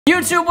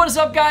YouTube, what is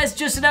up guys?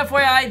 Just an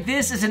FYI,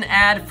 this is an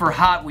ad for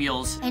Hot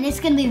Wheels. And it's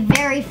gonna be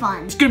very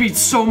fun. It's gonna be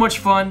so much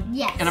fun.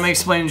 Yes. And I'm gonna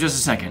explain in just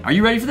a second. Are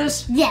you ready for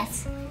this?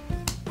 Yes.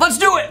 Let's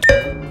do it!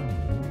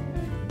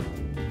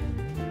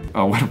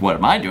 Oh, what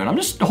am I doing? I'm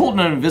just holding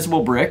an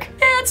invisible brick.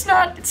 Yeah, it's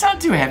not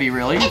too heavy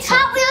really. It's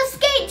Hot Wheels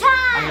skate time!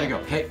 I gotta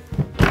go, hey.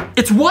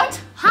 It's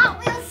what?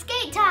 Hot Wheels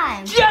skate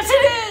time! Yes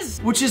it is!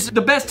 Which is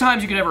the best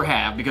times you could ever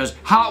have because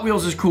Hot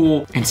Wheels is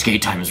cool and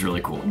skate time is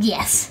really cool.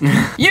 Yes.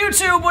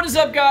 YouTube, what is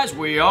up guys?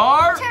 We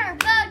are...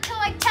 Turbo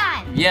Toy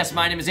Time! Yes,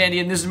 my name is Andy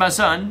and this is my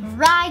son.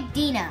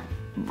 Rydina.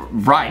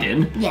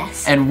 Ryden.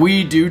 Yes. And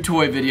we do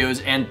toy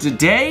videos and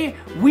today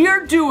we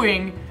are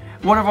doing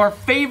one of our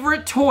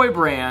favorite toy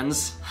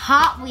brands,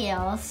 Hot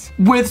Wheels,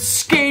 with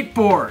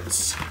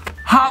skateboards.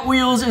 Hot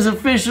Wheels is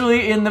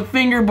officially in the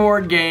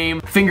fingerboard game,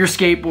 finger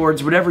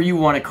skateboards, whatever you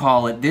want to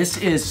call it. This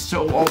is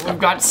so, we've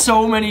got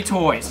so many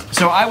toys.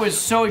 So I was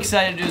so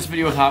excited to do this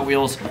video with Hot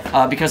Wheels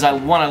because I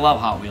love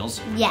Hot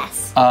Wheels.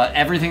 Yes.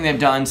 Everything they've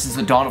done since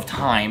the dawn of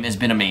time has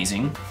been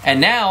amazing.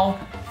 And now,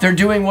 they're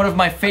doing one of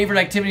my favorite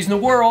activities in the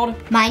world.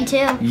 Mine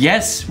too.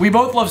 Yes, we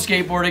both love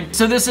skateboarding.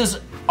 So this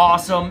is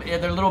awesome.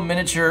 They're little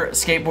miniature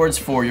skateboards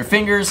for your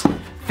fingers.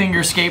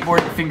 Finger skateboard,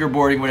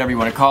 fingerboarding, whatever you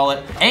want to call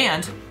it.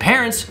 And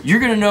parents, you're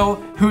gonna know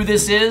who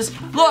this is.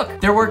 Look,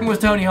 they're working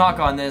with Tony Hawk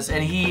on this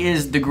and he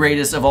is the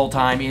greatest of all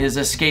time. He is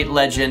a skate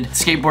legend.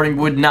 Skateboarding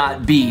would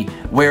not be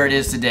where it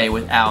is today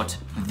without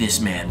this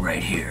man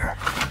right here.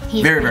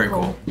 He's very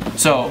cool.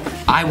 So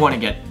I want to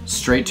get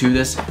straight to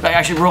this.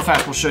 Actually, real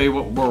fast, we'll show you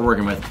what we're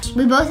working with.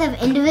 We both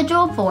have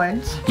individual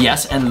boards.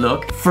 Yes, and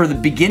look, for the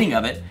beginning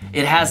of it,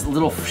 it has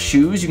little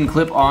shoes you can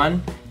clip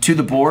on to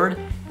the board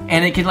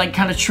and it can like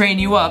kind of train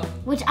you up.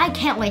 Which I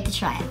can't wait to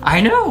try it.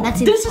 I know.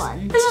 That's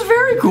fun. This is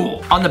very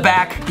cool. On the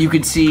back, you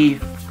can see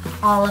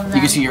all of them. You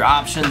can see your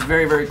options.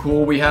 Very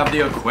cool. We have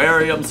the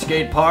aquarium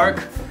skate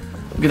park.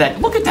 Look at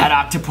that. Look at that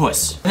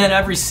octopus. And then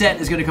every set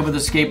is going to come with a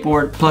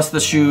skateboard plus the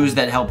shoes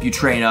that help you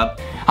train up.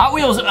 Hot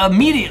Wheels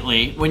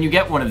immediately, when you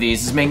get one of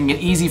these, is making it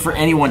easy for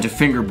anyone to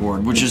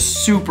fingerboard, which is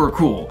super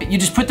cool. You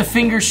just put the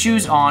finger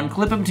shoes on,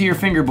 clip them to your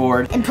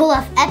fingerboard, and pull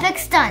off epic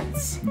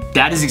stunts.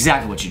 That is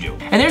exactly what you do.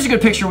 And there's a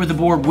good picture with the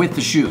board with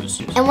the shoes.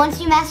 And once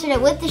you mastered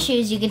it with the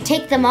shoes, you can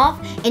take them off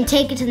and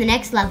take it to the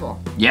next level.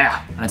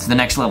 Yeah, that's the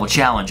next level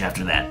challenge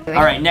after that.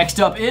 All right,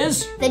 next up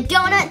is... the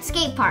donut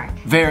skate park.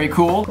 Very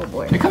cool.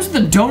 It comes with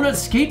the donut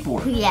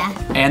skateboard. Yeah.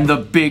 And the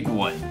big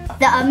one.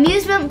 The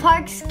amusement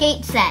park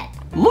skate set.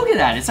 Look at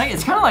that.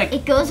 It's kind of like...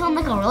 it goes on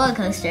like a roller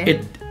coaster.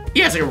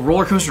 Yeah, it's like a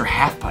roller coaster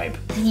half pipe.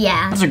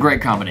 Yeah. That's a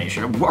great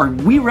combination. Are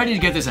we ready to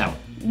get this out?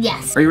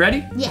 Yes. Are you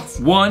ready? Yes.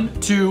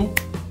 1, 2.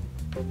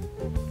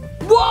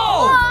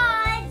 Whoa!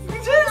 What?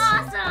 This is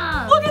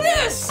awesome. Look at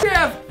this. We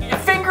have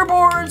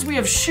fingerboards. We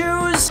have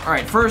shoes. All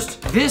right,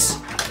 first, this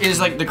is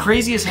like the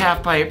craziest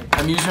half pipe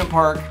amusement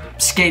park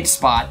skate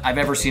spot I've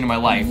ever seen in my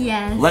life.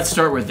 Yes. Let's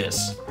start with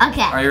this.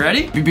 Okay. Are you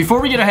ready?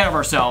 Before we get ahead of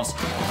ourselves,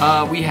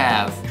 we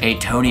have a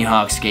Tony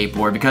Hawk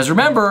skateboard because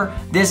remember,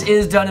 this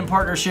is done in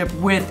partnership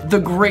with the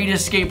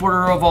greatest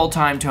skateboarder of all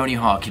time, Tony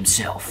Hawk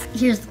himself.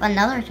 Here's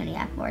another Tony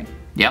Hawk board.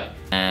 Yep.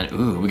 And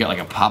ooh, we got like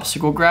a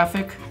popsicle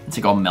graphic. It's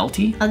like all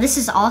melty. Oh, this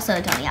is also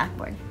a Tony Hawk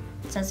board.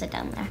 It says it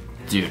down there.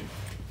 Dude,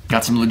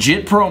 got some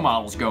legit pro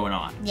models going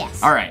on.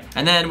 Yes. All right,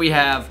 and then we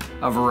have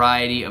a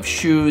variety of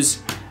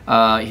shoes.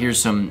 Here's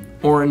some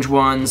orange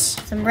ones.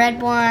 Some red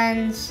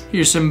ones.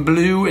 Here's some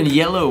blue and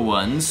yellow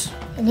ones.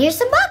 And here's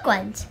some black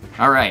ones.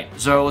 All right,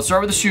 so let's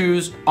start with the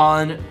shoes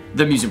on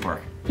the amusement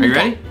park. Are you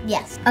ready?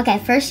 Yes. Okay,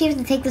 first you have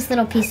to take this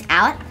little piece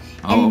out,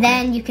 and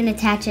then you can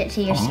attach it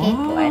to your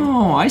skateboard.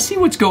 Oh, I see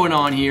what's going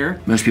on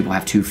here. Most people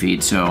have 2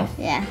 feet, so.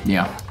 Yeah.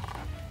 Yeah.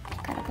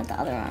 Gotta put the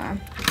other one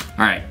on.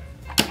 All right,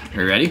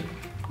 are you ready?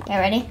 Yeah,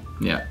 ready?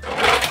 Yeah.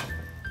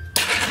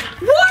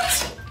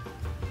 What?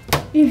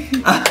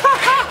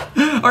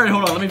 All right,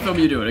 hold on, let me film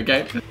you do it,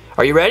 okay?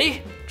 Are you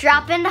ready?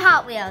 Drop into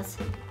Hot Wheels.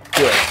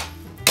 Do it.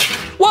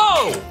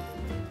 Whoa!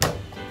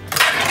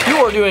 You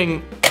are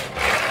doing...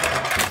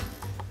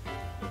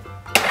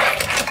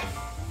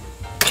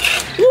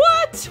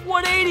 What?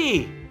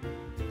 180!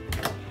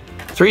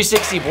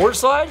 360 board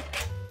slide?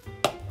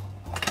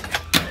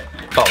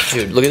 Oh,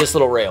 dude, look at this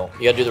little rail.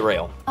 You gotta do the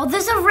rail. Oh,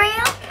 there's a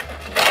rail?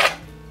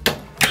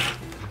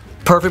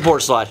 Perfect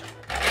board slide.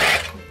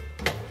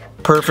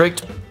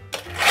 Perfect.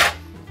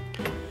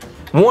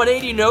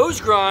 180 nose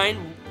grind.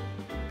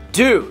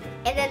 Dude.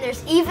 And then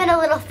there's even a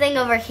little thing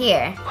over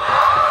here.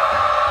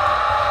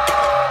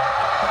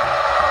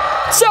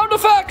 Sound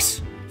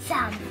effects.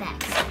 Sound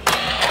effects.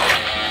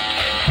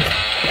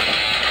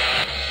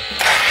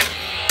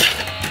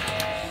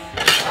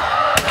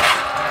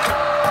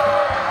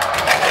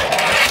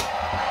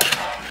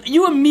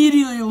 You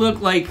immediately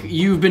look like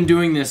you've been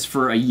doing this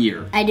for a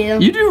year. I do.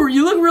 You do.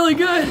 You look really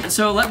good.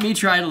 So let me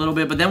try it a little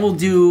bit, but then we'll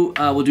do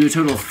a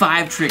total of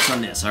 5 tricks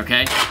on this,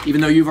 okay?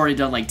 Even though you've already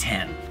done like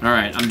 10. All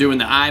right, I'm doing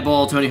the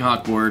eyeball Tony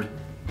Hawk board.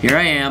 Here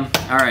I am.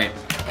 All right.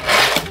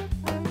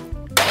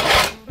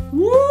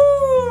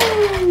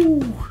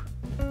 Woo!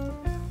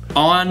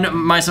 On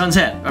my son's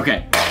head.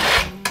 Okay.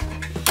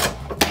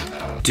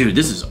 Dude,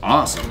 this is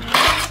awesome.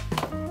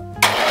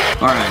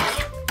 All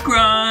right,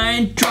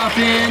 grind, drop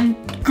in,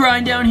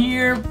 grind down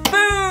here,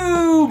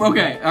 boom.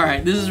 Okay, all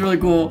right, this is really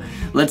cool.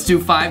 Let's do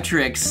 5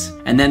 tricks,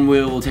 and then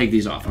we'll take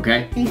these off,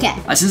 okay? Okay.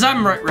 Since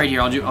I'm right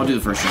here, I'll do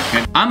the first trick,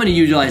 okay? I'm gonna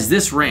utilize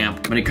this ramp.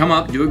 I'm gonna come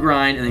up, do a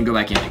grind, and then go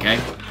back in, okay?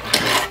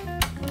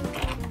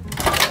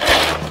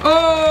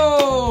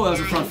 Oh, that was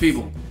a front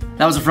feeble.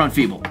 That was a front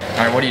feeble. All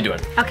right, what are you doing?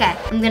 Okay,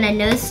 I'm gonna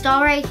nose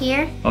stall right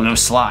here. Oh, no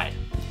slide.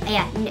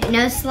 Yeah,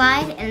 nose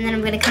slide, and then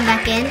I'm gonna come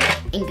back in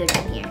and go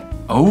down here.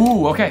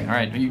 Oh, okay, all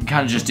right. You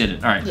kind of just did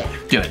it. All right, yeah.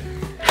 Do it.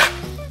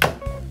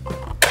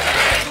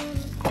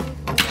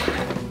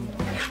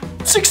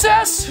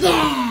 Success!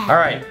 Yeah! All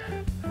right,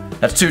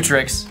 that's 2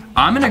 tricks.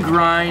 I'm gonna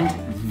grind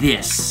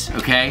this,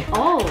 okay?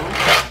 Oh.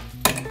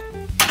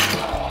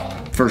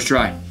 First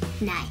try.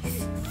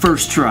 Nice.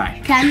 First try.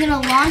 Okay, I'm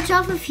gonna launch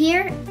off of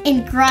here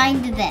and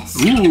grind this.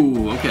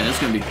 Ooh, okay,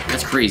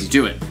 that's crazy.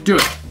 Do it, do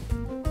it.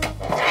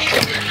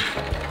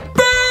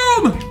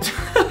 Boom!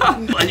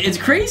 It's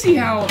crazy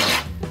how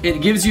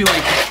it gives you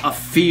like a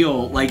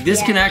feel, like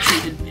this can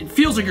actually, it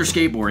feels like you're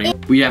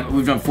skateboarding.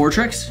 We've done 4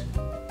 tricks?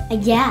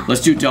 Yeah.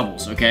 Let's do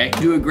doubles, okay?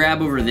 Do a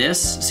grab over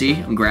this, see,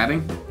 I'm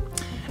grabbing.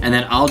 And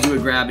then I'll do a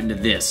grab into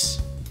this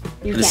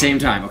at the same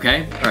time,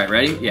 okay? All right,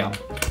 ready? Yeah.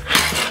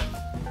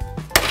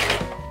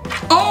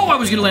 Oh, I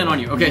was gonna land on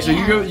you. Okay, so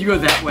you go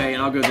that way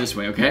and I'll go this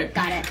way, okay?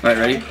 Got it. All right,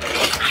 ready?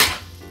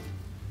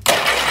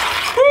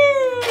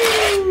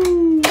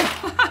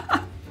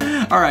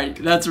 All right,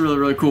 that's really,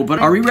 really cool. But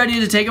are we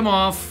ready to take them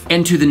off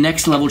and to the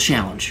next level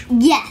challenge?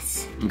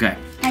 Yes. Okay,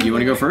 you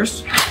wanna go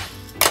first?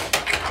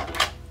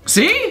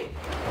 See?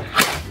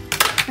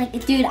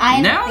 Like, dude,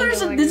 now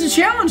there's a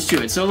challenge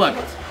to it. So look,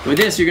 with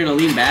this, you're gonna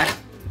lean back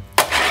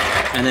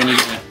and then you're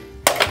gonna,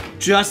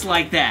 just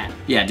like that.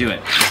 Yeah, do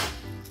it.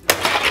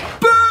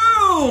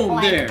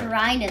 Boom, there. I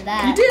grinded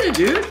that. You did it,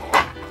 dude.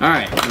 All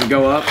right, let me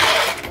go up.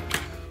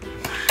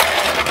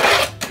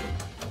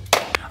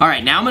 All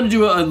right, now I'm gonna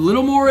do a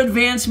little more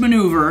advanced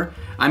maneuver.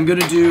 I'm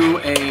gonna do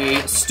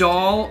a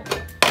stall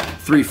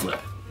 3 flip.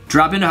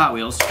 Drop into Hot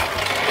Wheels.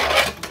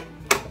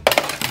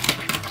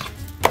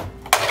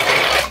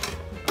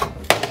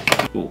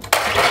 Cool.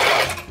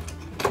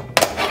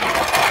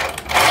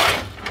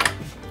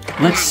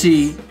 Let's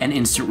see an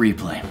instant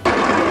replay.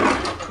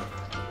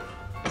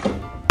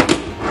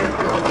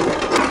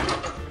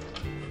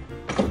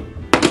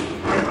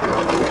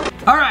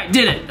 All right,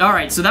 did it. All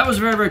right, so that was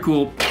very, very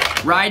cool.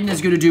 Ryden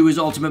is gonna do his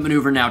ultimate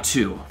maneuver now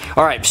too.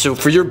 All right, so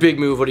for your big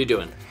move, what are you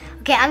doing?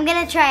 Okay, I'm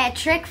gonna try a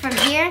trick from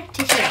here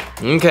to here.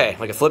 Okay,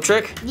 like a flip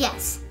trick?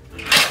 Yes.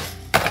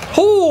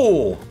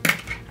 Oh!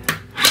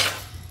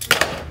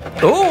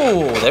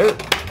 Oh, there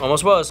it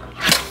almost was.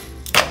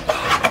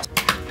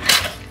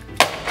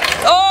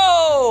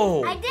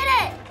 Oh! I did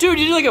it! Dude,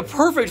 you did like a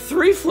perfect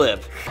 3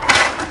 flip.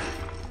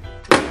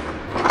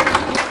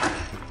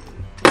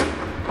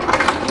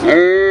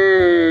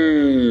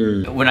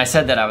 When I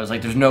said that, I was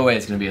like, there's no way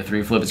it's gonna be a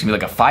 3 flip. It's gonna be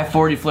like a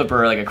 540 flip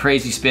or like a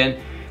crazy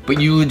spin. But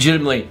you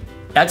legitimately,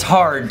 that's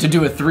hard to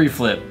do a 3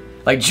 flip.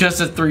 Like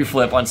just a 3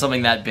 flip on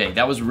something that big.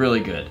 That was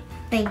really good.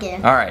 Thank you.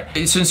 All right,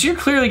 since you're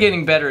clearly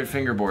getting better at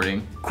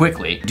fingerboarding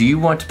quickly, do you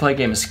want to play a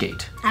game of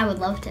skate? I would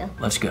love to.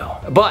 Let's go.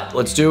 But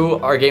let's do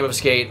our game of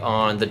skate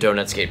on the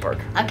Donut Skate Park.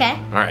 Okay.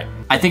 All right.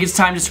 I think it's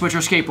time to switch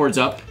our skateboards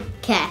up.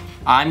 Okay.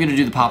 I'm gonna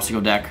do the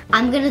popsicle deck.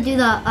 I'm gonna do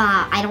the,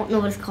 I don't know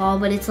what it's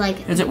called, but it's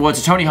like... Is it? Well, it's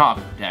a Tony Hawk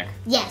deck.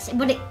 Yes,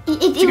 but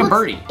it's like a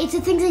birdie. It's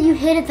the things that you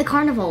hit at the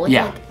carnival. With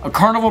Yeah, like, a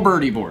carnival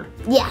birdie board.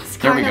 yes,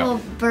 There we go.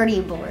 carnival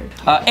birdie board.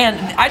 And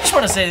I just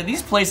want to say that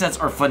these play sets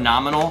are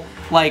phenomenal.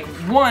 Like,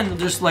 one,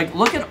 just like,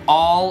 look at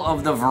all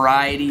of the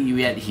variety you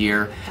get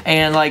here.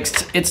 And like,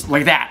 it's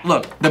like that.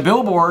 Look, the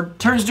billboard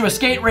turns into a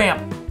skate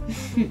ramp.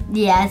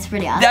 Yeah, it's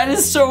pretty awesome. That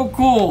is so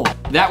cool.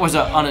 That was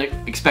an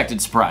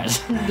unexpected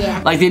surprise.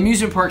 Yeah. Like the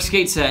amusement park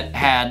skate set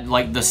had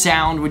like the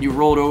sound when you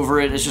rolled over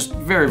it. It's just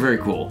very, very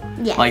cool.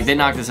 Yes. Like they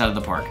knocked this out of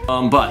the park.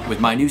 But with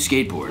my new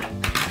skateboard,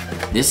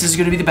 this is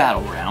gonna be the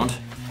battle round.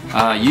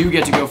 You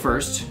get to go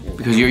first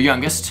because you're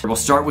youngest. We'll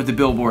start with the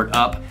billboard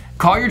up.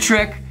 Call your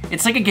trick.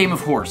 It's like a game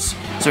of horse.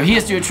 So he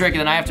has to do a trick and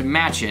then I have to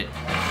match it.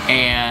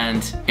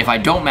 And if I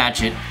don't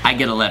match it, I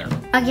get a letter.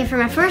 Okay, for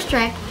my first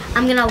trick,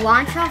 I'm gonna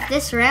launch off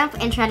this ramp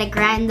and try to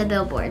grind the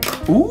billboard.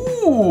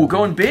 Ooh,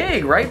 going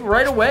big,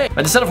 right away.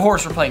 But instead of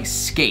horse, we're playing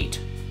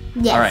skate.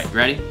 Yes. All right,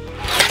 ready?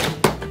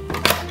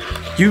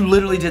 You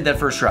literally did that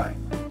first try.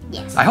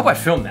 Yes. I hope I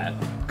filmed that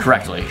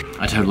correctly.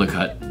 I totally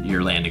cut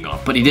your landing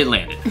off, but he did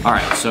land it. All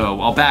right,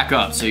 so I'll back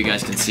up so you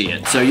guys can see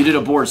it. So you did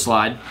a board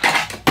slide.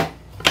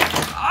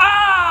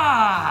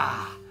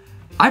 Ah!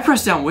 I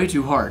pressed down way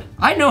too hard.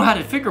 I know how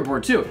to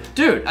fingerboard too.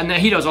 Dude, and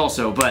he does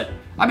also, but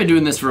I've been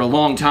doing this for a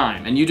long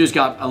time and you just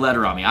got a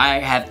letter on me. I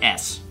have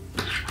S.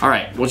 All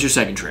right, what's your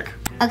second trick?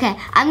 Okay,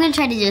 I'm gonna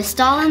try to do a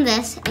stall on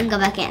this and go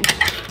back in.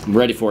 I'm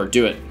ready for it,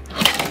 do it.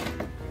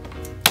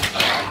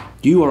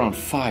 You are on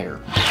fire.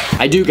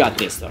 I do got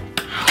this though.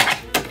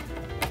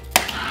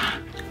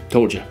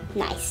 Told you.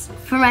 Nice.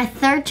 For my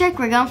third trick,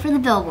 we're going for the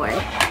billboard.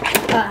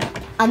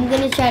 I'm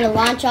gonna try to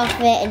launch off of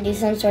it and do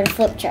some sort of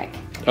flip trick.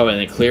 Oh, and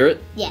then clear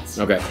it? Yes.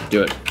 Okay,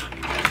 do it.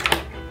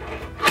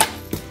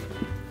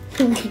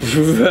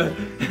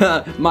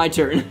 My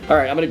turn. All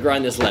right, I'm gonna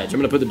grind this ledge. I'm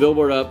gonna put the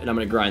billboard up and I'm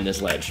gonna grind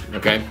this ledge,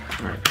 okay?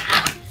 All right.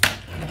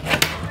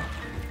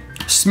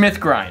 Smith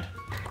grind.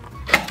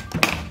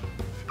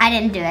 I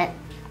didn't do it.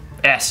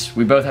 S.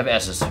 We both have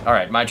S's. All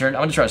right, my turn.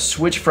 I'm gonna try to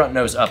switch front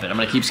nose up it. I'm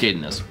gonna keep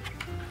skating this.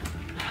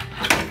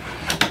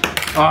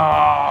 Oh,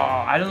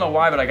 I don't know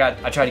why, but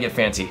I tried to get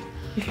fancy.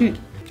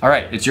 All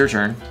right, it's your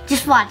turn.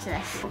 Just watch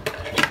this.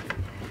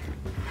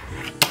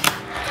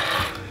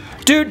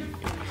 Dude,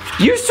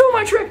 you stole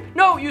my trick.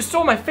 No, you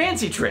stole my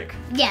fancy trick.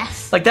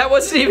 Yes. Like that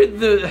wasn't even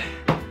the...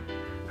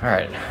 All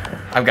right,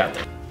 I've got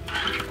that.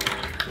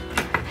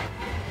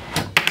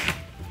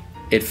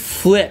 It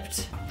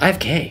flipped. I have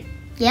K.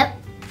 Yep.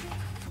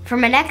 For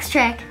my next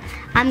trick,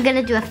 I'm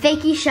gonna do a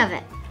fakey shove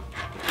it.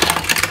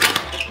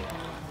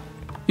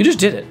 You just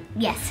did it.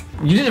 Yes.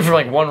 You did it from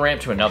like one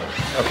ramp to another.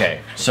 Okay,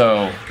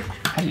 so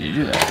how did you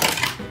do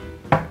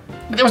that?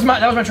 That was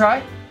my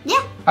try?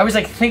 Yeah. I was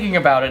like thinking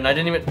about it and I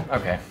didn't even,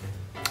 okay.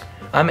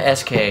 I'm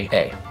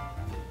SKA.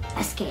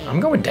 SK. I'm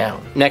going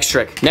down. Next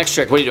trick,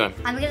 what are you doing?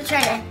 I'm gonna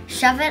try to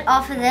shove it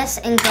off of this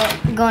and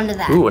go into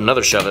that. Ooh,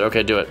 another shove it,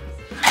 okay, do it.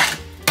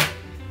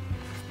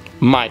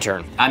 My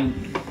turn.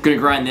 I'm gonna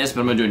grind this,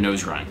 but I'm gonna do a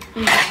nose grind.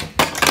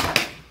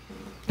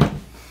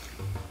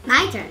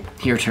 My turn.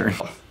 Your turn.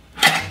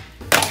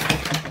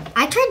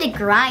 I tried to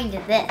grind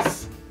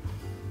this.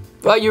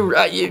 Well,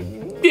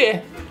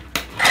 yeah.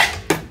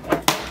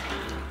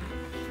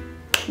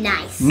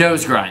 Nice.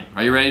 Nose grind.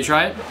 Are you ready to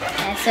try it?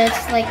 Okay, so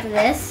it's like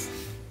this.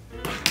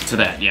 To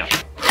that, yeah.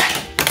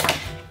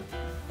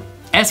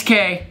 SK,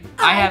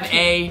 I have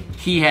A,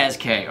 he has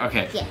K.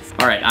 Okay. Yes.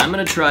 All right, I'm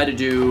gonna try to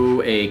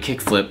do a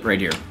kick flip right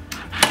here.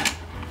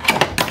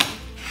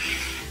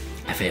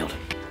 I failed.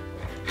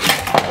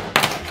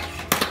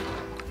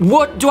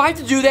 What? Do I have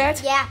to do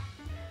that? Yeah.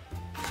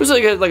 It was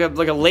like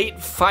a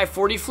late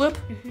 540 flip?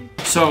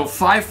 So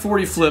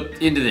 540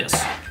 flip into this.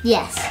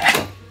 Yes.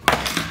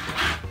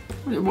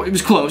 It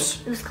was close.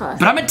 It was close.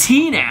 But I'm a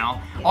T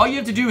now. All you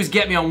have to do is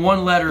get me on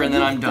one letter and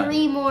then I'm done.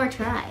 3 more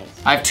tries.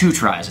 I have 2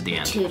 tries at the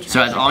end. 2 tries.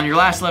 So on your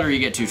last letter, you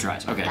get 2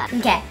 tries. Okay.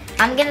 Okay,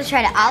 I'm gonna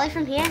try to ollie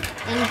from here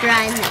and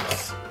grind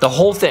this. The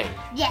whole thing.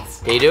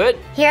 Yes. Can you do it?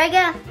 Here I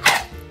go.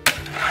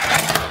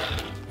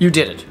 You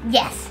did it.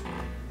 Yes.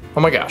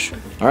 Oh my gosh.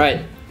 All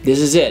right, this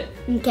is it.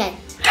 Okay.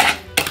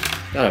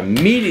 Got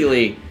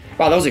immediately.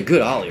 Wow, that was a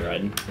good ollie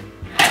ride.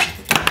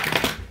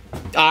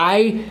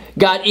 I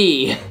got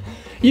E.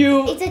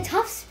 It's a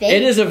tough spin.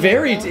 It is a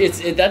very.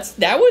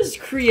 That was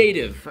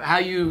creative. How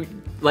you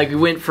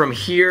went from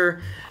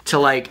here to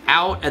like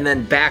out and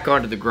then back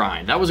onto the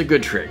grind. That was a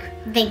good trick.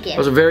 Thank you. That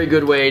was a very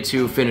good way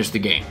to finish the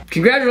game.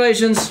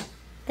 Congratulations.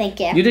 Thank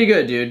you. You did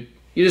good, dude.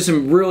 You did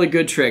some really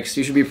good tricks.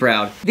 You should be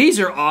proud. These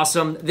are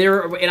awesome. And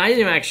I didn't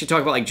even actually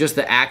talk about like just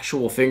the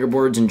actual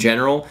fingerboards in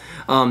general.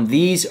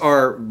 These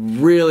are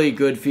really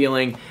good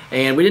feeling.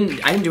 And I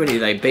didn't do any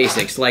of like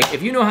basics. Like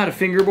if you know how to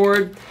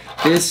fingerboard,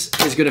 this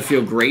is gonna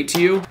feel great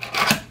to you.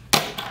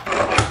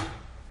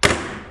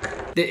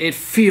 It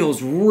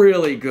feels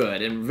really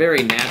good and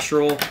very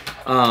natural.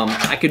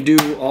 I could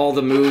do all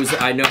the moves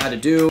that I know how to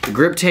do. The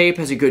grip tape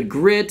has a good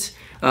grit.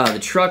 The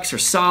trucks are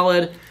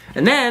solid.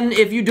 And then,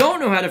 if you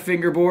don't know how to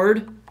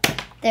fingerboard,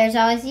 there's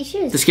always these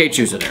shoes. The skate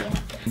shoes are there.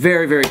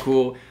 Very, very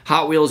cool.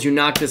 Hot Wheels, you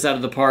knocked this out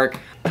of the park.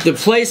 The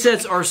play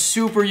sets are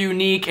super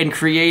unique and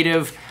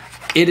creative.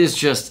 It is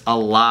just a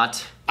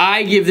lot.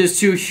 I give this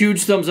 2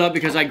 huge thumbs up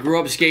because I grew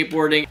up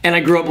skateboarding and I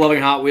grew up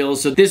loving Hot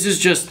Wheels. So this is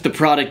just the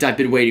product I've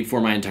been waiting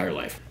for my entire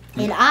life.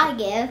 And I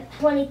give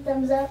 20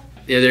 thumbs up.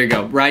 Yeah, there you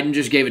go. Ryden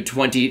just gave it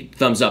 20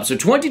 thumbs up. So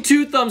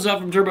 22 thumbs up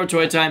from Turbo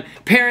Toy Time.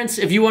 Parents,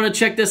 if you want to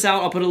check this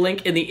out, I'll put a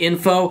link in the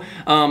info.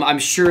 I'm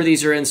sure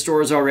these are in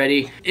stores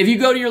already. If you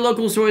go to your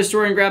local toy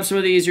store and grab some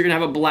of these, you're going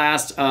to have a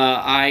blast.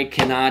 I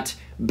cannot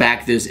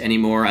back this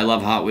anymore. I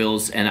love Hot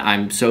Wheels, and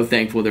I'm so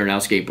thankful they're now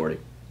skateboarding.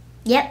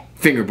 Yep.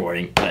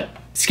 Fingerboarding, but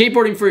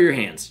skateboarding for your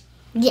hands.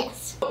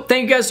 Yes.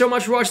 Thank you guys so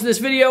much for watching this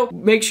video.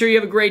 Make sure you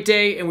have a great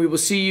day, and we will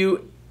see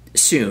you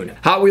soon.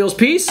 Hot Wheels,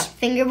 peace.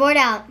 Fingerboard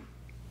out.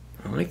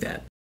 I like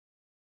that.